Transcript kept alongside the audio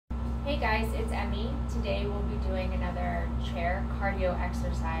guys, it's Emmy. Today we'll be doing another chair cardio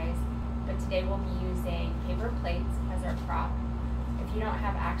exercise, but today we'll be using paper plates as our prop. If you don't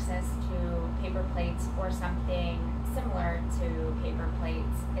have access to paper plates or something similar to paper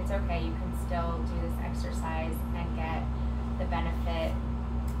plates, it's okay. You can still do this exercise and get the benefit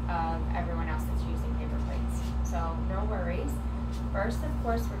of everyone else that's using paper plates. So no worries. First, of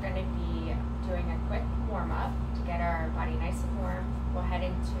course, we're going to be doing a quick warm-up to get our body nice and warm. We'll head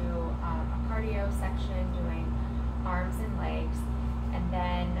into a cardio section doing arms and legs, and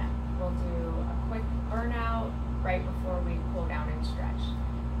then we'll do a quick burnout right before we cool down and stretch.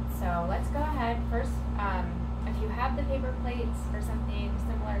 So let's go ahead. First, if you have the paper plates or something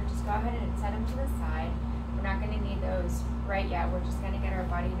similar, just go ahead and set them to the side. We're not going to need those right yet. We're just going to get our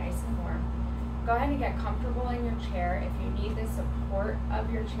body nice and warm. Go ahead and get comfortable in your chair. If you need the support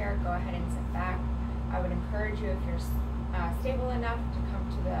of your chair, go ahead and sit back. I would encourage you, if you're stable enough, to come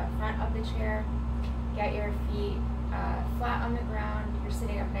to the front of the chair. Get your feet flat on the ground. You're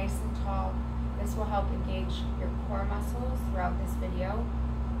sitting up nice and tall. This will help engage your core muscles throughout this video.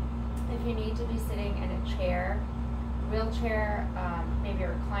 If you need to be sitting in a chair, wheelchair, maybe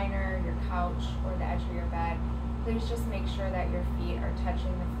a recliner, your couch, or the edge of your bed, please just make sure that your feet are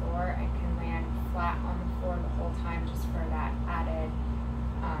touching the floor and can land flat on the floor the whole time, just for that added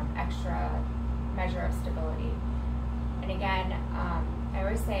extra measure of stability. And again, I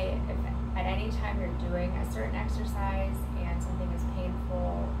always say, if at any time you're doing a certain exercise and something is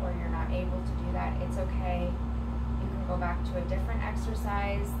painful or you're not able to do that, it's okay. You can go back to a different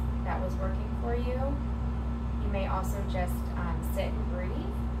exercise that was working for you. You may also just sit and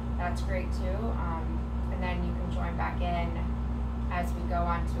breathe. That's great too. And then you can join back in as we go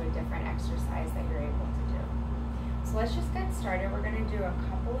on to a different exercise that you're able to do. So let's just get started. We're going to do a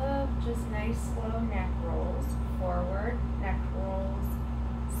couple of just nice slow neck rolls. Forward, neck rolls,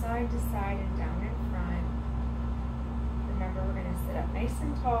 side to side and down in front. Remember, we're going to sit up nice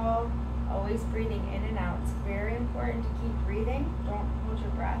and tall, always breathing in and out. It's very important to keep breathing. Don't hold your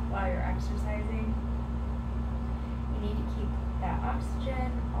breath while you're exercising. You need to keep that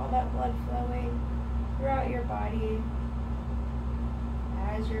oxygen, all that blood flowing throughout your body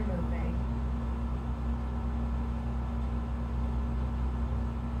as you're moving.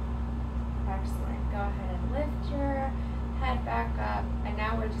 Excellent. Go ahead and lift your head back up, and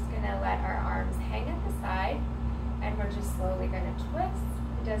now we're just going to let our arms hang at the side, and we're just slowly going to twist.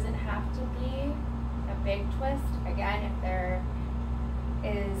 It doesn't have to be a big twist. Again, if there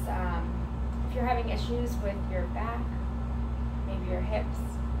is, if you're having issues with your back, maybe your hips,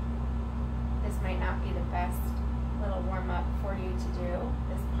 this might not be the best little warm-up for you to do,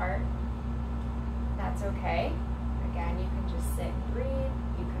 this part. That's okay. Again, you can just sit and breathe.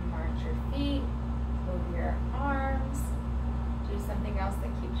 You can march your feet, move your arms, do something else that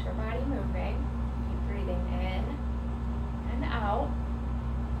keeps your body moving. Keep breathing in and out.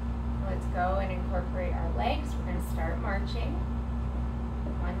 Let's go and incorporate our legs. We're going to start marching.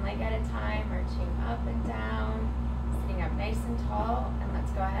 One leg at a time, marching up and down, sitting up nice and tall. And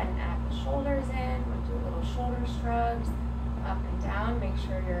let's go ahead and add the shoulders in. We'll do little shoulder shrugs, up and down. Make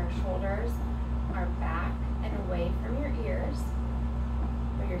sure your shoulders are back and away from your ears,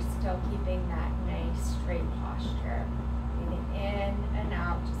 but you're still keeping that nice straight posture. Breathing in and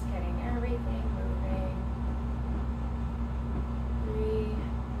out, just getting everything moving.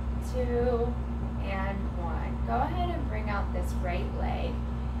 3, 2, and 1. Go ahead and bring out this right leg.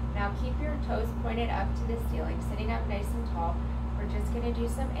 Now keep your toes pointed up to the ceiling, sitting up nice and tall. We're just going to do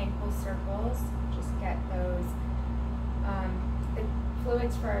some ankle circles. Just get those the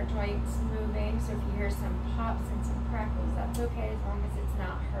fluids for our joints moving. So if you hear some pops and some crackles, that's okay as long as it's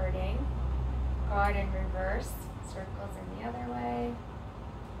not hurting. Go ahead and reverse circles in the other way.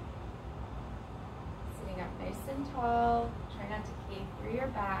 Sitting up nice and tall. Try not to cave through your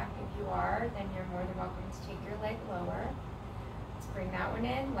back. If you are, then you're more than welcome to take your leg lower. Let's bring that one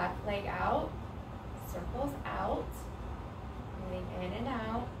in. Left leg out. Circles out. Breathing in and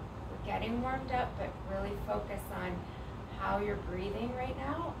out. We're getting warmed up, but really focus on how you're breathing right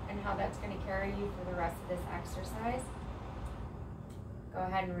now and how that's going to carry you for the rest of this exercise. Go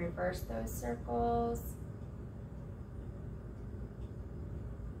ahead and reverse those circles.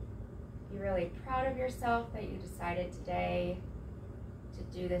 Be really proud of yourself that you decided today to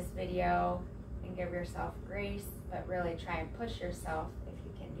do this video, and give yourself grace, but really try and push yourself if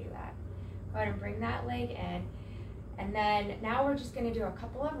you can do that. Go ahead and bring that leg in. And then now we're just going to do a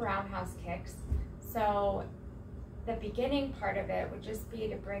couple of roundhouse kicks. So the beginning part of it would just be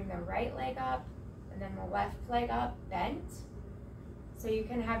to bring the right leg up and then the left leg up bent. So you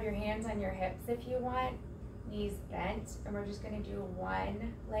can have your hands on your hips if you want, knees bent, and we're just gonna do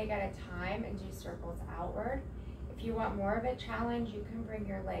one leg at a time and do circles outward. If you want more of a challenge, you can bring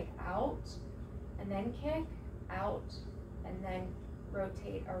your leg out and then kick, out, and then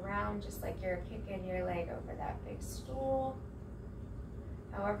rotate around just like you're kicking your leg over that big stool.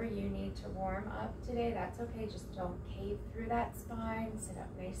 However you need to warm up today, that's okay. Just don't cave through that spine. Sit up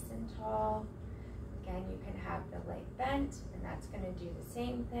nice and tall. Again, you can have the leg bent, and that's going to do the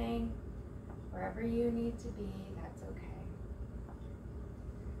same thing. Wherever you need to be, that's okay.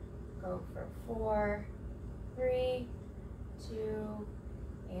 Go for 4, 3, 2,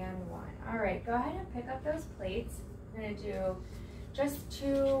 and 1. All right, go ahead and pick up those plates. We're going to do just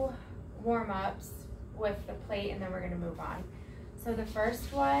 2 warm-ups with the plate, and then we're going to move on. So the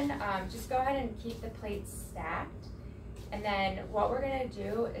first one, just go ahead and keep the plates stacked. And then what we're gonna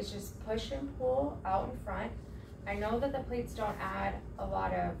do is just push and pull out in front. I know that the plates don't add a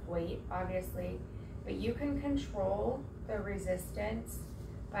lot of weight, obviously, but you can control the resistance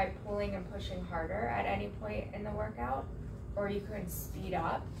by pulling and pushing harder at any point in the workout, or you can speed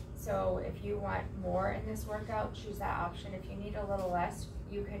up. So if you want more in this workout, choose that option. If you need a little less,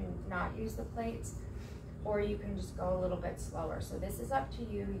 you can not use the plates, or you can just go a little bit slower. So this is up to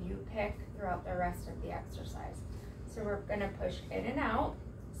you. You pick throughout the rest of the exercise. So we're gonna push in and out,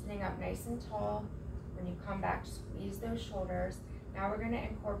 sitting up nice and tall. When you come back, squeeze those shoulders. Now we're gonna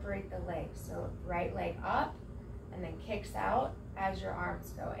incorporate the legs. So right leg up and then kicks out as your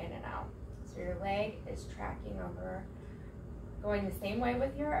arms go in and out. So your leg is tracking over, going the same way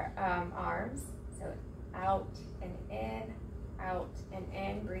with your arms. So out and in, out and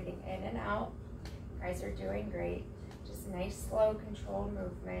in, breathing in and out. You guys are doing great. Just nice, slow, controlled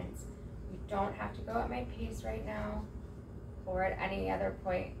movements. You don't have to go at my pace right now or at any other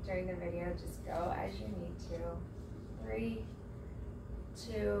point during the video. Just go as you need to. 3,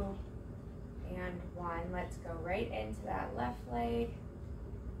 2, and 1. Let's go right into that left leg.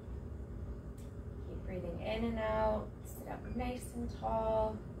 Keep breathing in and out. Sit up nice and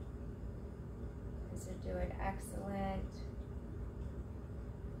tall. You guys are doing excellent.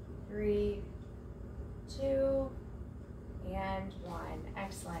 3, 2, and 1.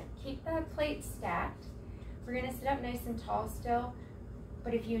 Excellent. Keep the plate stacked. We're going to sit up nice and tall still,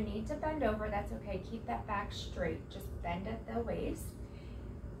 but if you need to bend over, that's okay. Keep that back straight. Just bend at the waist.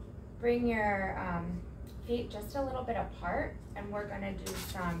 Bring your feet just a little bit apart, and we're going to do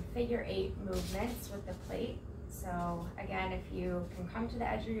some figure 8 movements with the plate. So again, if you can come to the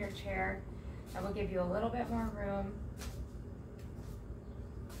edge of your chair, that will give you a little bit more room.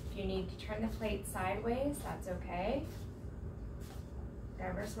 If you need to turn the plate sideways, that's okay.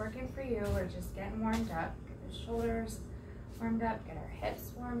 Whatever's working for you, we're just getting warmed up. Get the shoulders warmed up, get our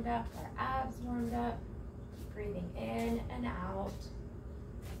hips warmed up, our abs warmed up. Breathing in and out.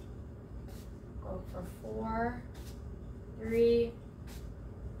 Go for 4, 3,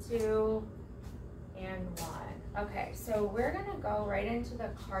 2, and 1. Okay, so we're gonna go right into the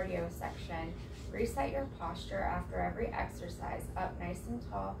cardio section. Reset your posture after every exercise. Up nice and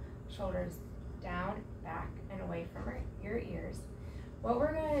tall, shoulders down, back, and away from your ears. What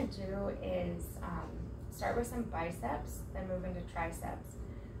we're going to do is start with some biceps, then move into triceps.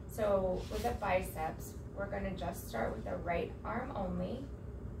 So with the biceps, we're going to just start with the right arm only,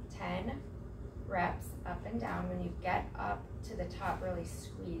 10 reps up and down. When you get up to the top, really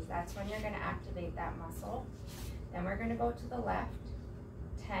squeeze. That's when you're going to activate that muscle. Then we're going to go to the left,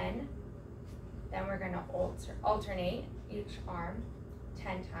 10. Then we're going to alternate each arm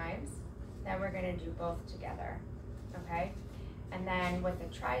 10 times. Then we're going to do both together, okay? And then with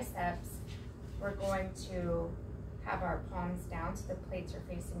the triceps, we're going to have our palms down so the plates are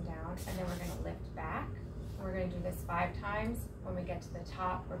facing down, and then we're going to lift back. And we're going to do this 5 times. When we get to the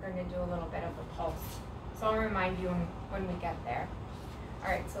top, we're going to do a little bit of a pulse. So I'll remind you when we get there. All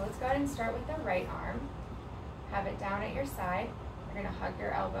right, so let's go ahead and start with the right arm. Have it down at your side. You're going to hug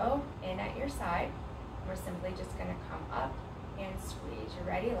your elbow in at your side. We're simply just going to come up and squeeze. You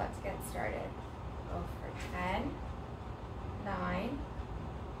ready? Let's get started. Go for 10, 9,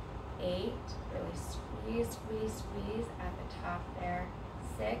 8. Really squeeze, squeeze, squeeze at the top there.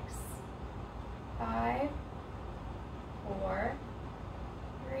 6, 5, 4,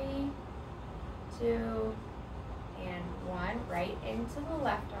 3, 2, and 1. Right into the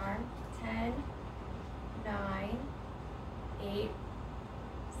left arm. 10, 9, 8,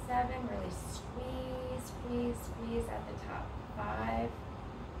 7. Really squeeze, squeeze, squeeze at the top. 5,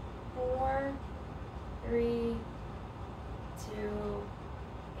 4, 3, 2,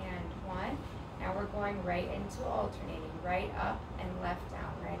 and 1. Now we're going right into alternating, right up and left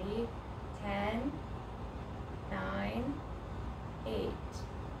down. Ready? 10, 9, 8,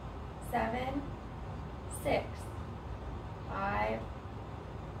 7, 6, 5,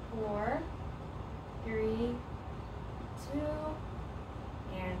 4, 3, 2,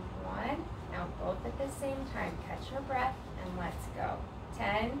 and 1. Now both at the same time. Catch your breath and let's go.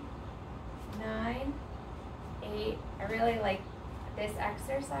 10, 9, 8. I really like this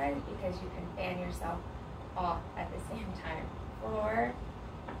exercise because you can fan yourself off at the same time. 4,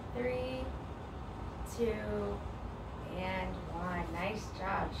 3, 2, and 1. Nice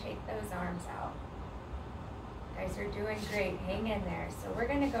job. Shake those arms out. You guys are doing great. Hang in there. So we're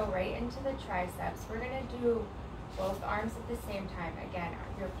going to go right into the triceps. We're going to do both arms at the same time. Again,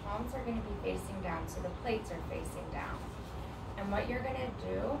 your palms are going to be facing down, so the plates are facing down. And what you're going to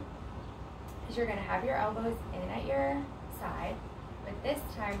do is you're going to have your elbows in at your side, but this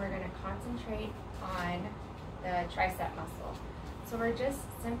time we're going to concentrate on the tricep muscle. So we're just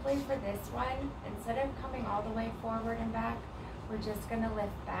simply for this one, instead of coming all the way forward and back, we're just going to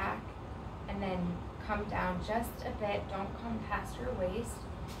lift back and then come down just a bit. Don't come past your waist.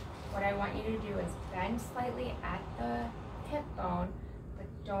 What I want you to do is bend slightly at the hip bone, but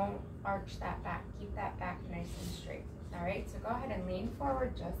don't arch that back. Keep that back nice and straight. All right, so go ahead and lean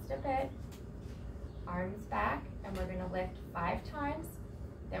forward just a bit. Arms back, and we're gonna lift 5 times.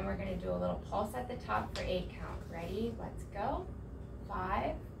 Then we're gonna do a little pulse at the top for 8 count. Ready? Let's go.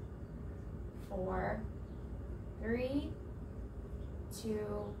 5, 4, 3,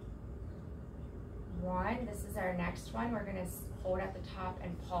 2, 1. This is our next one. We're gonna hold at the top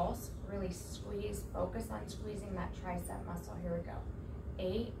and pulse. Really squeeze, focus on squeezing that tricep muscle. Here we go.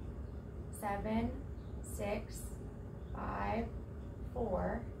 8, 7, 6, 5,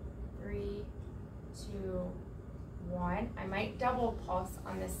 4, 3, 2, 1. I might double pulse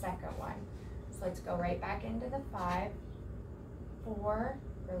on this second one. So let's go right back into the 5, 4,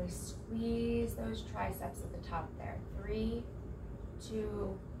 really squeeze those triceps at the top there. 3,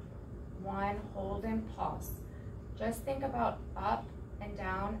 2, 1, hold and pulse. Just think about up and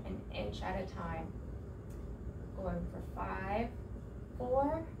down an inch at a time. Going for 5,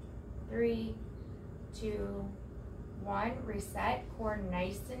 4, 3, 2, 1. Reset, core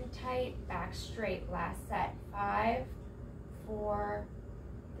nice and tight, back straight. Last set. 5, 4,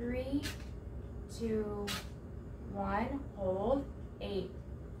 3, 2, 1. Hold. 8,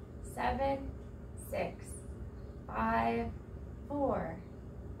 7, 6, 5, 4,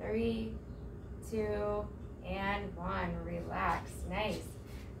 3, 2, and 1. Relax. Nice.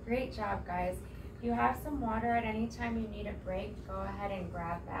 Great job, guys. If you have some water at any time you need a break, go ahead and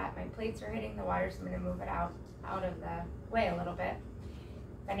grab that. My plates are hitting the water, so I'm going to move it out of the way a little bit.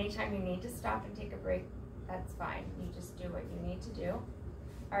 If anytime you need to stop and take a break, that's fine. You just do what you need to do.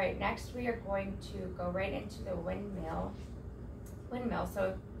 All right, next we are going to go right into the windmill.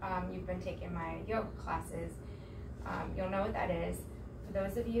 So you've been taking my yoga classes. You'll know what that is. For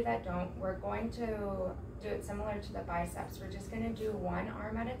those of you that don't, we're going to do it similar to the biceps. We're just going to do one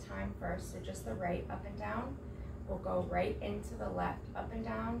arm at a time first, so just the right up and down. We'll go right into the left up and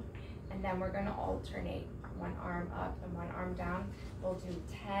down, and then we're going to alternate one arm up and one arm down. We'll do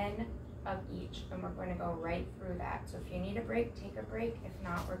 10 of each, and we're going to go right through that. So if you need a break, take a break. If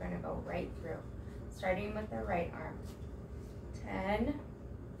not, we're going to go right through. Starting with the right arm. 10,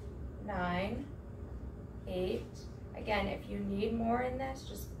 9, 8. Again, if you need more in this,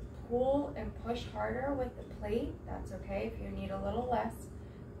 just pull and push harder with the plate. That's okay. If you need a little less,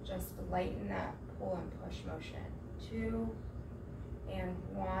 just lighten that pull and push motion. 2 and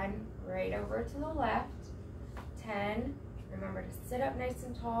 1. Right over to the left. 10. Remember to sit up nice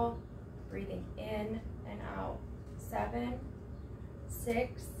and tall, breathing in and out. 7,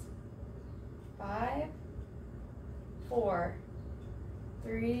 6, 5, 4,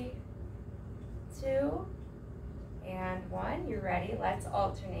 3, 2, and 1. You're ready. Let's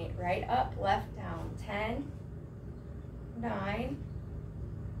alternate. Right up, left down. 10, 9,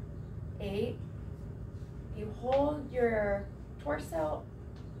 8. You hold your torso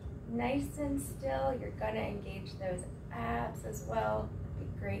nice and still. You're going to engage those abs as well. Be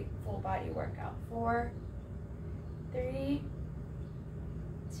great full body workout. 4, 3,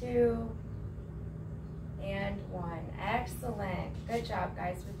 2, and 1. Excellent. Good job,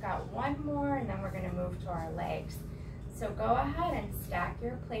 guys. We've got one more, and then we're going to move to our legs. So go ahead and stack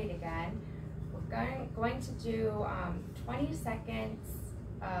your plate again. We're going to do 20 seconds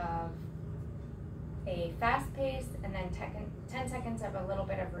of a fast pace and then 10 seconds of a little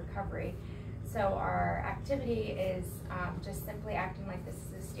bit of recovery. So our activity is just simply acting like this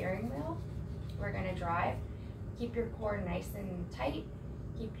is a steering wheel. We're going to drive. Keep your core nice and tight.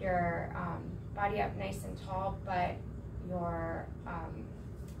 Keep your body up nice and tall, but you're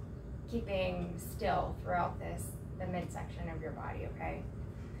keeping still throughout the midsection of your body, okay?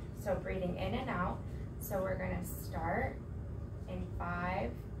 So breathing in and out. So we're gonna start in 5,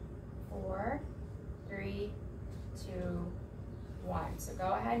 4, 3, 2, 1. So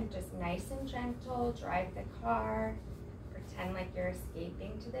go ahead and just nice and gentle, drive the car, pretend like you're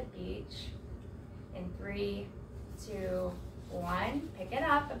escaping to the beach. In 3, 2, 1, pick it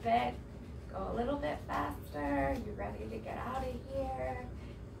up a bit, go a little bit faster. You ready to get out of here?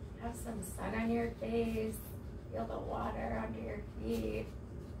 Have some sun on your face, feel the water under your feet.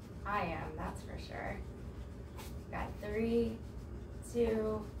 I am, that's for sure. Got 3,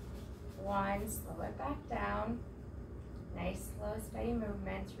 2, 1, slow it back down. Nice, slow, steady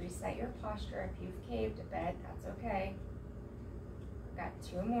movements. Reset your posture. If you've caved a bit, that's okay. Got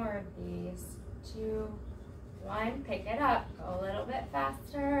 2 more of these. 2, 1, pick it up. Go a little bit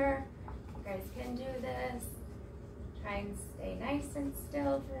faster. You guys can do this. Try and stay nice and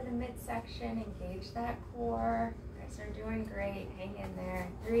still through the midsection. Engage that core. You guys are doing great. Hang in there.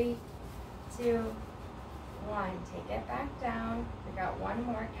 3, 2, 1. Take it back down. We got 1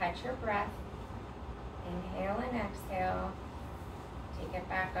 more. Catch your breath. Inhale and exhale. Take it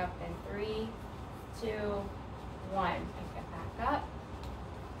back up in 3, 2, 1. Pick it back up.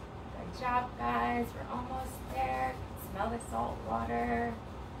 Good job, guys. We're almost there. Smell the salt water.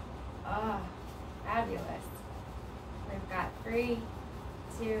 Oh, fabulous. We've got 3,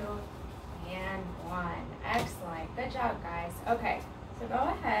 2, and 1. Excellent. Good job, guys. Okay, so go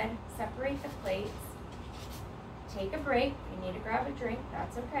ahead, separate the plates. Take a break. If you need to grab a drink,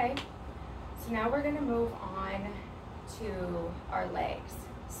 that's okay. So now we're going to move on to our legs.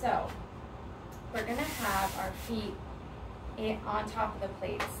 So we're going to have our feet on top of the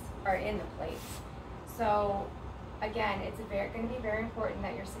plates, or in the plates. So again, it's going to be very important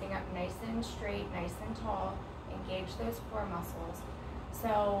that you're sitting up nice and straight, nice and tall. Engage those core muscles.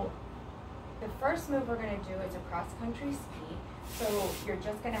 So the first move we're going to do is a cross-country ski. So you're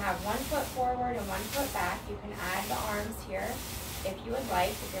just going to have 1 foot forward and 1 foot back. You can add the arms here if you would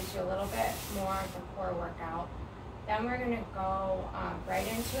like. It gives you a little bit more of the core workout. Then we're going to go right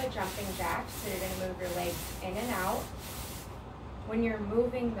into a jumping jack. So you're going to move your legs in and out. When you're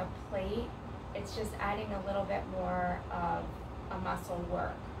moving the plate, it's just adding a little bit more of a muscle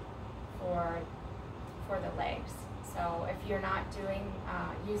work for the legs. So if you're not doing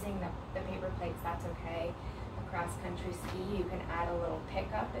using the paper plates, that's okay. A cross-country ski, you can add a little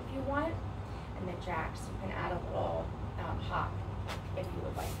pickup if you want, and the jacks, you can add a little hop if you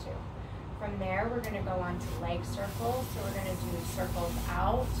would like to. From there, we're going to go on to leg circles. So we're going to do circles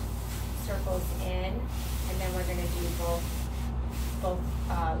out, circles in, and then we're going to do both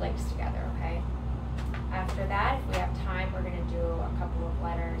legs together, okay? After that, if we have time, we're going to do a couple of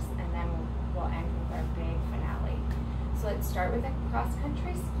letters, and then we'll end with our big finale. So let's start with a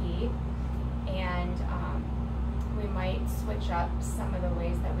cross-country ski, and we might switch up some of the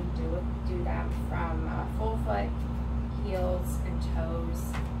ways that we do them from full foot, heels, and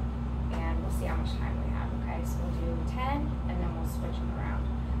toes, and we'll see how much time we have, okay? So we'll do 10, and then we'll switch them around.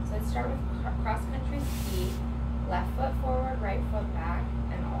 So let's start with cross-country ski, left foot forward, right foot back,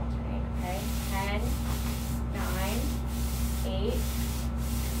 and alternate, okay? 10, 9, 8,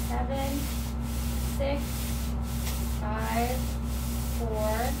 7, 6, 5, 4,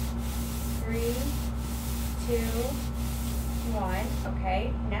 3, 2, 1.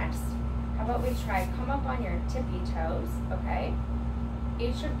 Okay, next, how about we try come up on your tippy toes, okay?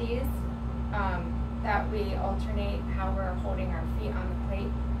 Each of these that we alternate how we're holding our feet on the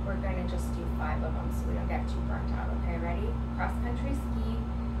plate, we're going to just do 5 of them so we don't get too burnt out, okay? Ready? Cross-country ski,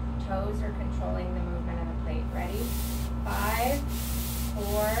 toes are controlling the movement of the plate. Ready? 5,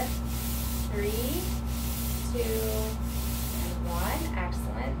 4, 3, 2, and 1.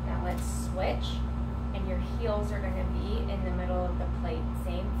 Excellent. Now let's switch, and your heels are going to be in the middle of the plate.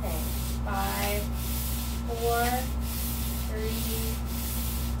 Same thing. 5, 4, 3,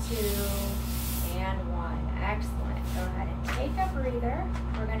 2, and 1. Excellent. Go ahead and take a breather.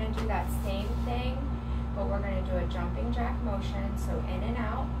 We're going to do that same thing, but we're going to do a jumping jack motion. So in and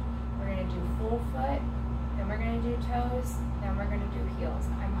out. We're going to do full foot, then we're going to do toes, then we're going to do heels.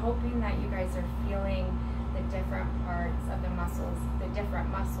 I'm hoping that you guys are feeling the different parts of the muscles, the different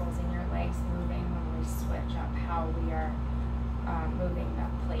muscles in your legs moving when we switch up how we are moving the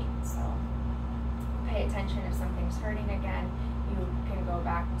plate. So pay attention if something's hurting again. You can go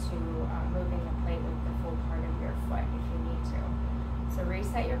back to moving the plate with the full part of your foot if you need to. So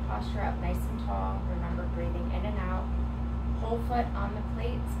reset your posture up nice and tall. Remember breathing in and out. Whole foot on the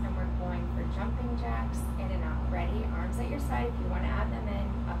plates, and we're going for jumping jacks in and out. Ready? Arms at your side if you want to add them in,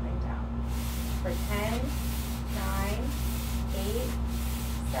 up and down. For 10, 9, 8,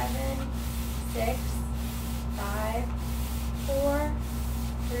 7, 6, 5, 4,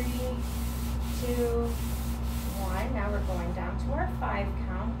 3, 2, 2, 1. Now we're going down to our 5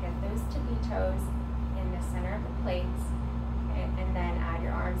 count. Get those tippy toes in the center of the plates, and then add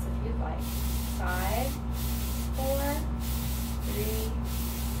your arms if you'd like. 5, 4, 3,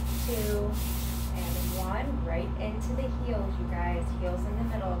 2, and 1. Right into the heels, you guys. Heels in the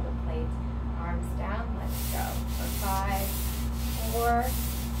middle of the plates. Arms down. Let's go. For 5, 4,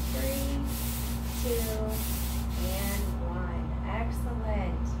 3, 2, and 1.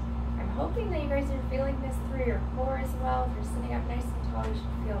 Excellent. I'm hoping that you guys are feeling this through your core as well. If you're sitting up nice and tall, you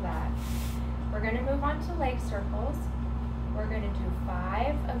should feel that. We're going to move on to leg circles. We're going to do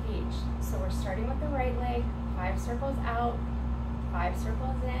 5 of each. So we're starting with the right leg, 5 circles out, 5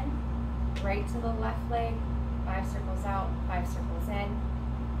 circles in, right to the left leg, 5 circles out, 5 circles in,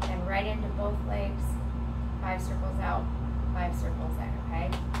 and right into both legs, 5 circles out, 5 circles in, okay?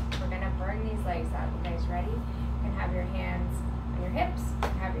 We're going to burn these legs out. You guys ready? You can have your hands on your hips, you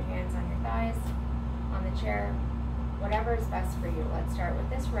can have your hands on your thighs, on the chair, whatever is best for you. Let's start with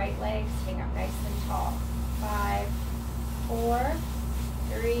this right leg, sitting up nice and tall. 5, 4,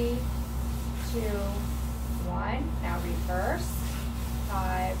 3, 2, 1. Now reverse.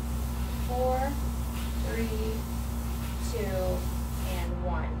 5, 4, 3, 2, and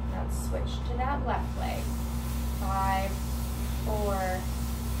 1. Now let's switch to that left leg. 5, 4,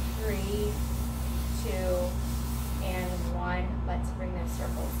 3, 2, and 1. Let's bring those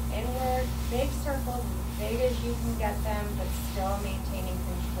circles inward. Big circles, as big as you can get them, but still maintaining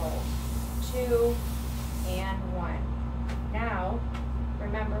control. 2 and 1. Now,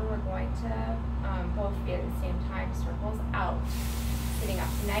 remember, we're going to both be at the same time, circles out. Sitting up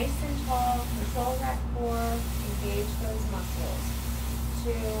nice and tall, control that core, engage those muscles.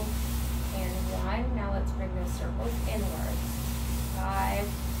 2 and 1. Now let's bring those circles inward. 5,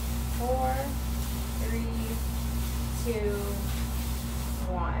 4, 3, 2,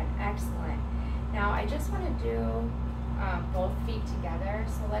 1. Excellent. Now I just want to do both feet together.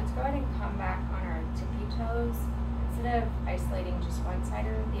 So let's go ahead and come back on our tippy toes instead of isolating just one side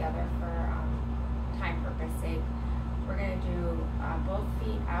or the other for time purpose sake. We're going to do both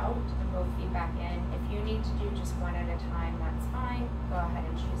feet out and both feet back in. If you need to do just one at a time, that's fine. Go ahead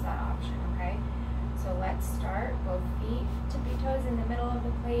and choose that option, okay? So let's start both feet, tippy toes in the middle of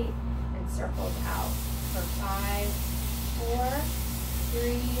the plate, and circles out for 5, 4,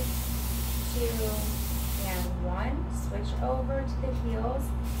 3, 2, and 1. Switch over to the heels.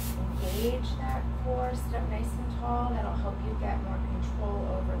 Engage that core. Sit up nice and tall. That'll help you get more control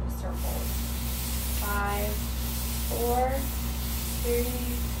over the circles. 5, 4, 3,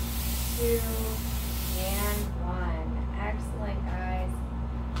 2, and 1. Excellent, guys.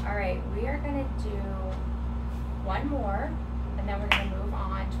 All right, we are going to do one more, and then we're going to move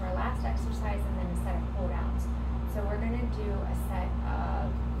on to our last exercise and then a set of pull downs. So we're going to do a set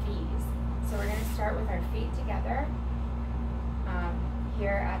of V's. So we're going to start with our feet together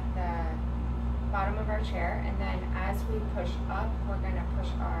here at the bottom of our chair, and then as we push up, we're going to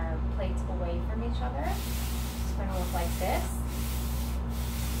push our plates away from each other. It's going to look like this.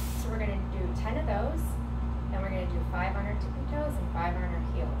 So we're going to do 10 of those, then we're going to do 5 on our tippy toes and 5 on our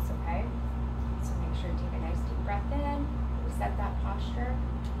heels, okay? So make sure to take a nice deep breath in, reset that posture,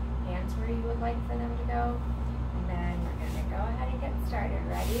 hands where you would like for them to go, and then we're going to go ahead and get started.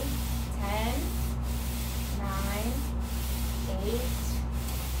 Ready? 10, 9, 8,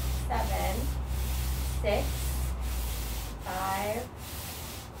 7, 6, 5,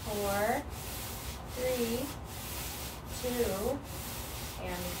 4, 3, 2,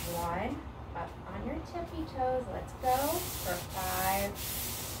 and 1. Up on your tippy toes. Let's go for 5,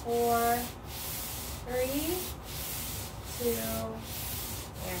 4, 3, 2,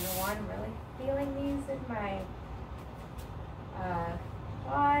 and 1. Really feeling these in my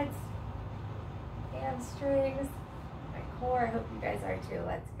quads, hamstrings, my core. I hope you guys are too.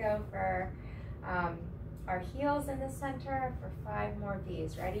 Let's go for our heels in the center for 5 more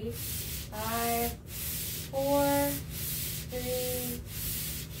V's. Ready? 5, 4, 3,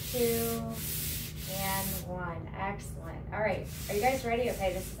 2, and 1. Excellent. All right, are you guys ready?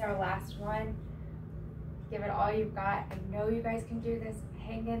 Okay, this is our last one. Give it all you've got. I know you guys can do this.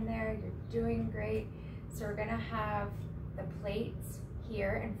 Hang in there. You're doing great. So we're gonna have the plates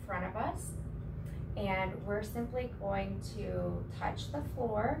here in front of us, and we're simply going to touch the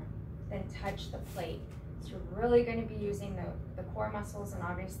floor, then touch the plate. So you're really going to be using the core muscles and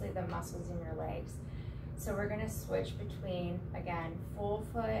obviously the muscles in your legs. So we're going to switch between, again, full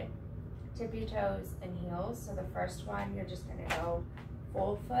foot, tippy toes, and heels. So the first one, you're just going to go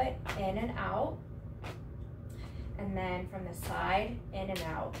full foot, in and out, and then from the side, in and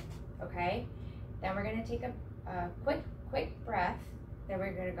out, okay? Then we're going to take a quick breath. Then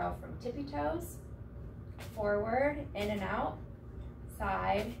we're gonna go from tippy toes, forward, in and out,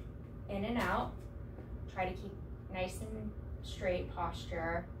 side, in and out. Try to keep nice and straight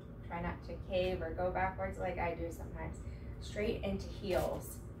posture. Try not to cave or go backwards like I do sometimes. Straight into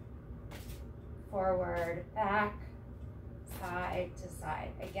heels. Forward, back, side to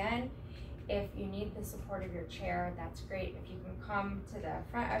side. Again, if you need the support of your chair, that's great. If you can come to the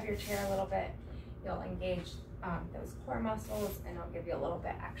front of your chair a little bit, you'll engage those core muscles and it'll give you a little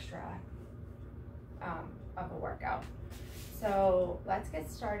bit extra of a workout. So let's get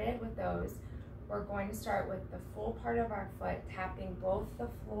started with those. We're going to start with the full part of our foot, tapping both the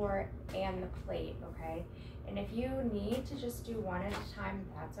floor and the plate, okay? And if you need to just do one at a time,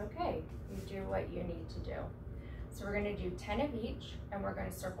 that's okay. You do what you need to do. So we're gonna do 10 of each, and we're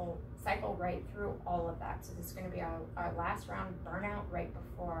gonna cycle right through all of that. So this is gonna be our last round burnout right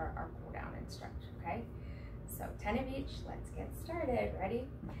before our cool down and stretch, okay? So 10 of each, let's get started. Ready?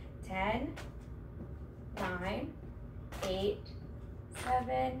 10, 9, 8,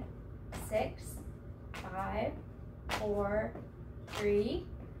 7, 6, 5, 4, 3,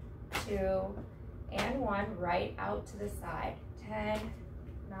 2, and 1. Right out to the side. 10,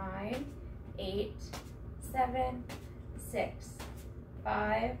 9, 8, 7, 6,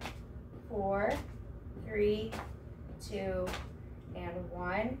 5, 4, 3, 2, and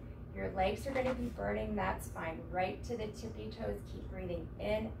 1. Your legs are going to be burning that spine right to the tippy toes. Keep breathing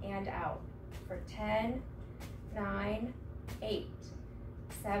in and out for 10, 9, 8,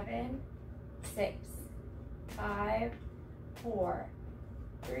 7, 6, 5, 4,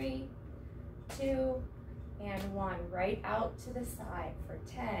 3, 2, and 1. Right out to the side for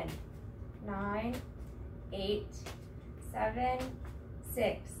 10, 9, 8, 7,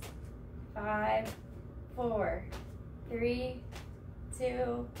 6, 5, 4, 3,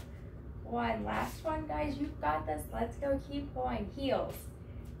 2, 1. Last one, guys. You've got this. Let's go. Keep going. Heels.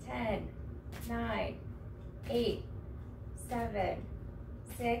 10, 9, 8, 7,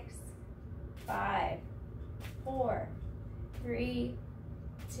 6, 5, 4, 3,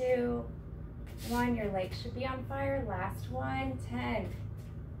 2, 1. Your legs should be on fire. Last one. 10,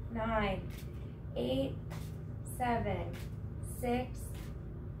 9, 8, 7, 6,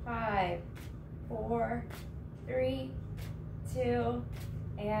 5, 4, 3, 2,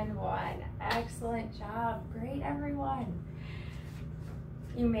 and 1. Excellent job. Great, everyone.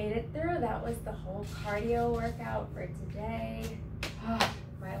 You made it through. That was the whole cardio workout for today. Oh,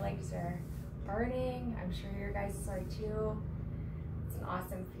 my legs are burning. I'm sure your guys are too. It's an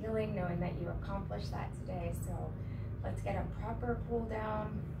awesome feeling knowing that you accomplished that today. So let's get a proper cool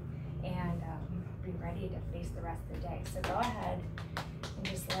down and be ready to face the rest of the day. So go ahead and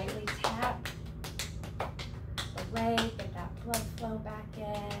just lightly tap the leg, get that blood flow back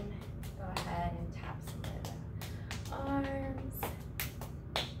in. Go ahead and tap some of the arms.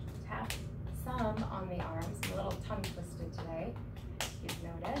 Tap some on the arms. I'm a little tongue twisted today, if you've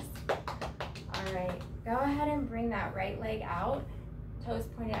noticed. All right, go ahead and bring that right leg out. Toes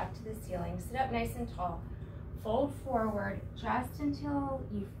pointed up to the ceiling. Sit up nice and tall. Fold forward just until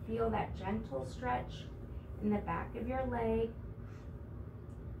you feel that gentle stretch in the back of your leg.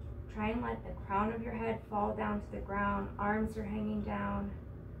 Try and let the crown of your head fall down to the ground. Arms are hanging down.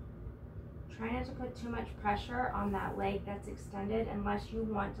 Try not to put too much pressure on that leg that's extended unless you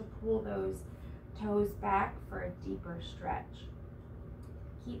want to pull those toes back for a deeper stretch.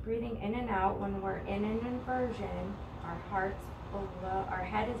 Keep breathing in and out. When we're in an inversion, our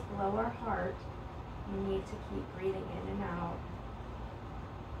head is below our heart. You need to keep breathing in and out.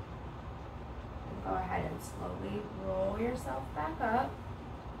 And go ahead and slowly roll yourself back up.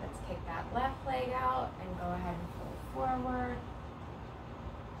 Let's kick that left leg out and go ahead and fold forward.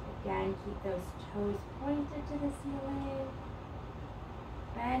 Again, keep those toes pointed to the ceiling.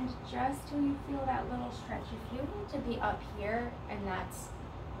 Bend just till you feel that little stretch. If you need to be up here and that's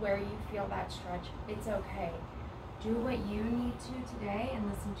where you feel that stretch, it's okay. Do what you need to today and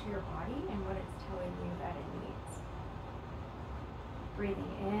listen to your body and what it's telling you that it needs.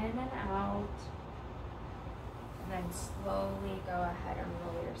 Breathing in and out. And then slowly go ahead and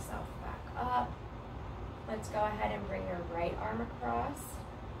roll yourself back up. Let's go ahead and bring your right arm across.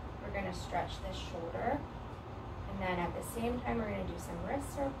 We're going to stretch the shoulder. And then at the same time, we're going to do some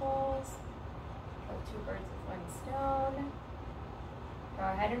wrist circles. Kill two birds with one stone. Go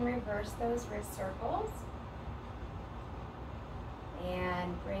ahead and reverse those wrist circles.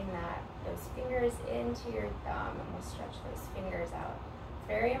 And bring those fingers into your thumb, and we'll stretch those fingers out. It's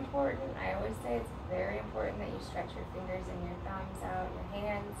very important. I always say it's very important that you stretch your fingers and your thumbs out, your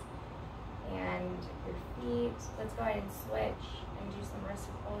hands and your feet. Let's go ahead and switch and do some wrist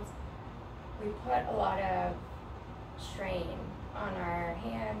circles. We put a lot of strain on our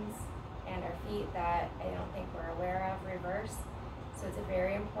hands and our feet that I don't think we're aware of, reverse. So it's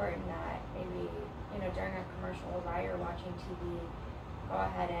very important that maybe, during a commercial while you're watching TV, go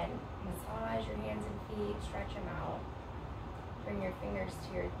ahead and massage your hands and feet, stretch them out. Bring your fingers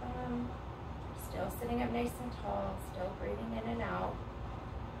to your thumb, still sitting up nice and tall, still breathing in and out,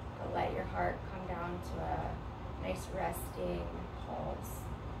 but let your heart come down to a nice resting pulse.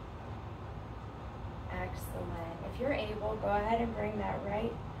 Excellent. If you're able, go ahead and bring that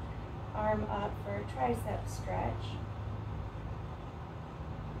right arm up for a tricep stretch.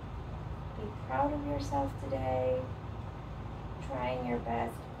 Be proud of yourself today. Trying your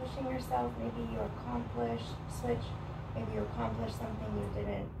best, pushing yourself. Maybe you accomplished something you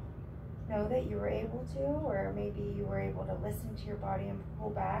didn't know that you were able to, or maybe you were able to listen to your body and pull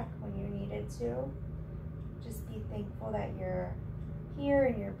back when you needed to. Just be thankful that you're here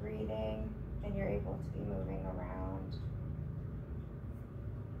and you're breathing and you're able to be moving around.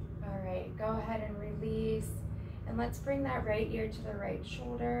 All right, go ahead and release. And let's bring that right ear to the right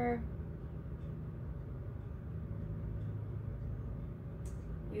shoulder.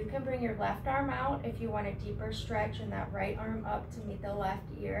 You can bring your left arm out if you want a deeper stretch and that right arm up to meet the left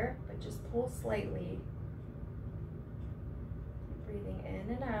ear, but just pull slightly. Breathing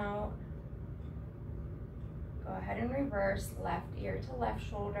in and out. Go ahead and reverse, left ear to left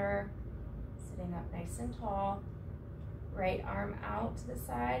shoulder, sitting up nice and tall. Right arm out to the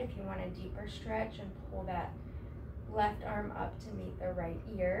side if you want a deeper stretch, and pull that left arm up to meet the right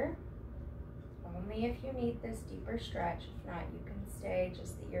ear. Only if you need this deeper stretch. If not, you can stay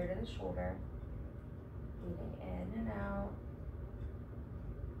just the ear to the shoulder. Breathing in and out.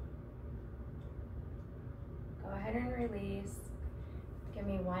 Go ahead and release. Give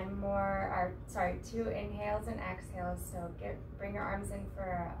me two inhales and exhales. So bring your arms in for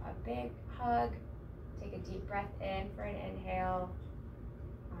a big hug. Take a deep breath in for an inhale.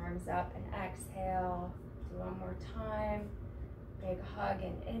 Arms up and exhale. Do one more time. Big hug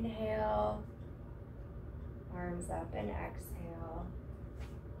and inhale. Arms up and exhale.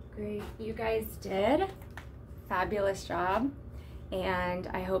 Great, you guys did. Fabulous job. And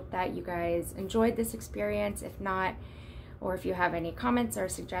I hope that you guys enjoyed this experience. If not, or if you have any comments or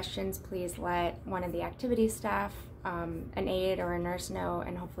suggestions, please let one of the activity staff, an aide or a nurse know,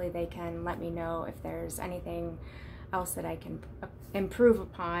 and hopefully they can let me know if there's anything else that I can improve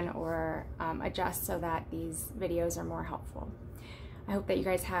upon or adjust so that these videos are more helpful. I hope that you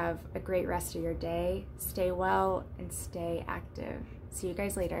guys have a great rest of your day. Stay well and stay active. See you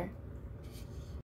guys later.